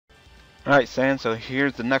Alright, San, so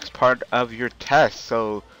here's the next part of your test.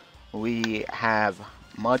 So we have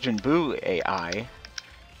Majin Buu AI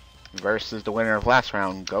versus the winner of last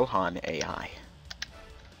round, Gohan AI.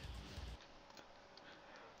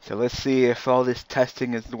 So let's see if all this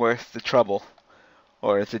testing is worth the trouble.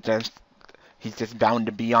 Or is it just, he's just bound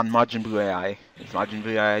to be on Majin Buu AI. Is Majin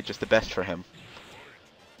Buu AI just the best for him?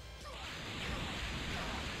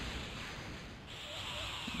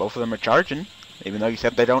 Both of them are charging. Even though you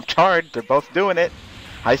said they don't charge, they're both doing it.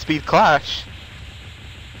 High speed clash.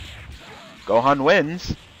 Gohan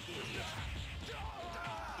wins.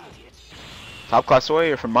 Top class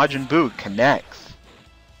warrior from Majin Buu connects.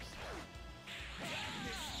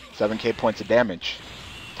 7k points of damage.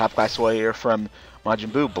 Top class warrior from Majin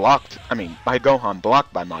Buu by Gohan,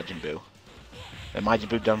 blocked by Majin Buu. And Majin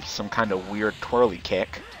Buu dumps some kind of weird twirly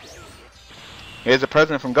kick. Here's a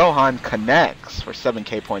present from Gohan, connects for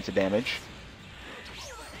 7k points of damage.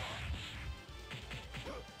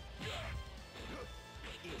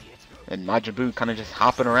 And Majin Buu kind of just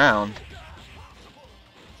hopping around.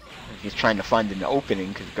 He's trying to find an opening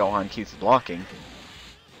because Gohan keeps blocking.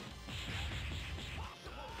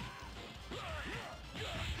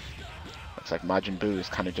 Looks like Majin Buu is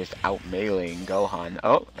kind of just out meleeing Gohan.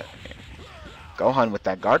 Oh, Gohan with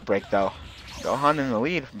that guard break though. Gohan in the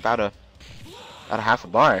lead, about a half a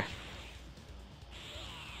bar.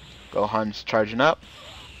 Gohan's charging up.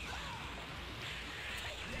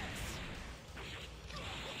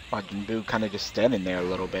 Majin Buu kind of just standing there a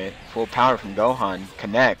little bit. Full power from Gohan,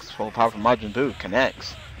 connects. Full power from Majin Buu,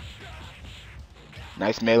 connects.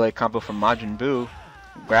 Nice melee combo from Majin Buu.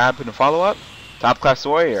 Grab and a follow-up. Top class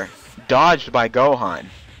warrior. Dodged by Gohan.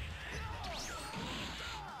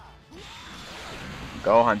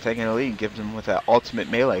 Gohan taking the lead, gives him with an ultimate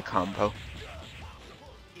melee combo.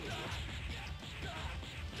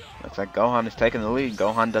 Looks like Gohan is taking the lead.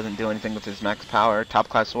 Gohan doesn't do anything with his max power. Top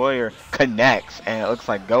class warrior connects, and it looks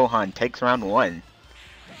like Gohan takes round 1.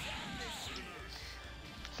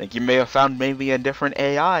 Think you may have found maybe a different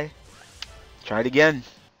AI. Try it again.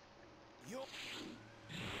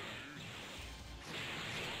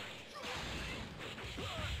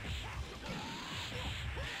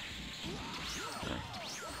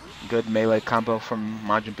 Good melee combo from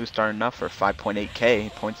Majin Buu starting up for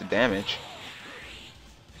 5.8k points of damage.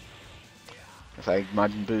 Looks like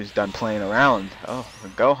Majin Buu's done playing around. Oh,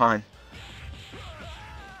 Gohan.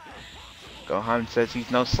 Gohan says he's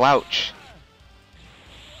no slouch.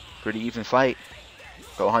 Pretty even fight.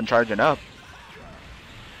 Gohan charging up.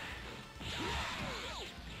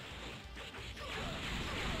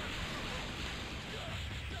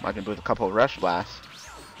 Majin Buu with a couple of rush blasts.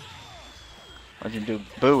 Majin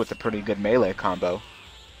Buu with a pretty good melee combo.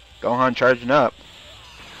 Gohan charging up.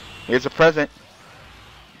 Here's a present.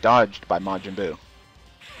 Dodged by Majin Buu.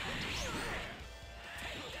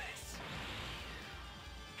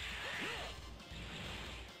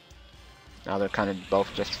 Now they're kind of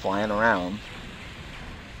both just flying around.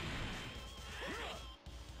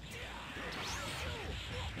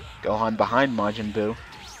 Gohan behind Majin Buu.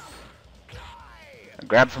 A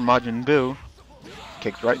grab from Majin Buu.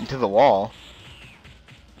 Kicked right into the wall.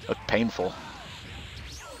 Looked painful.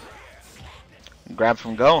 Grab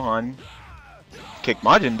from Gohan. Kick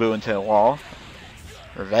Majin Buu into the wall.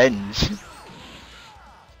 Revenge.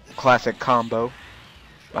 Classic combo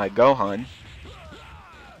by Gohan.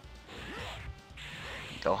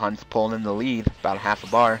 Gohan's pulling in the lead, about half a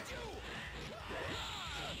bar.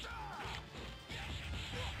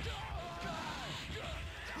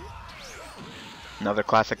 Another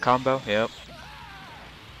classic combo, yep.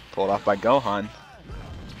 Pulled off by Gohan.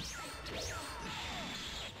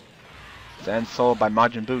 Zen Soul by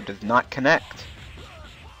Majin Buu does not connect.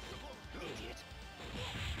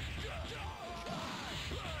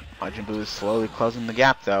 Majin Buu is slowly closing the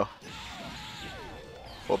gap though.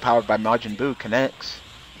 Full powered by Majin Buu connects.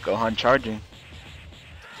 Gohan charging.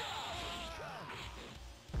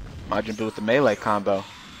 Majin Buu with the melee combo.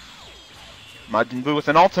 Majin Buu with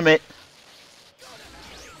an ultimate.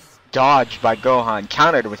 Dodged by Gohan.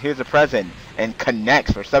 Countered with here's a present. And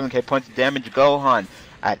connects for 7k points of damage. Gohan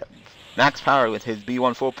at max power with his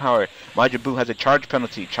B1 full power. Majin Buu has a charge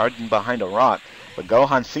penalty. Charging behind a rock. But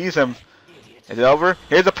Gohan sees him. Is it over?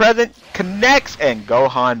 Here's a present. Connects. And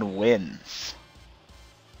Gohan wins.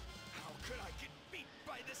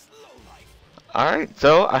 Alright,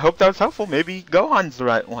 so I hope that was helpful. Maybe Gohan's the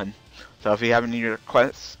right one. So if you have any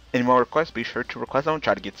requests, any more requests, be sure to request them.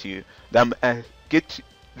 Try to get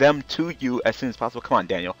them to you as soon as possible. Come on,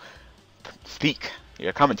 Daniel. Speak.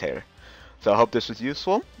 You're a commentator. So I hope this was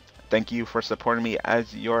useful. Thank you for supporting me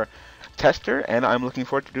as your tester, and I'm looking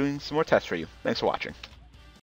forward to doing some more tests for you. Thanks for watching.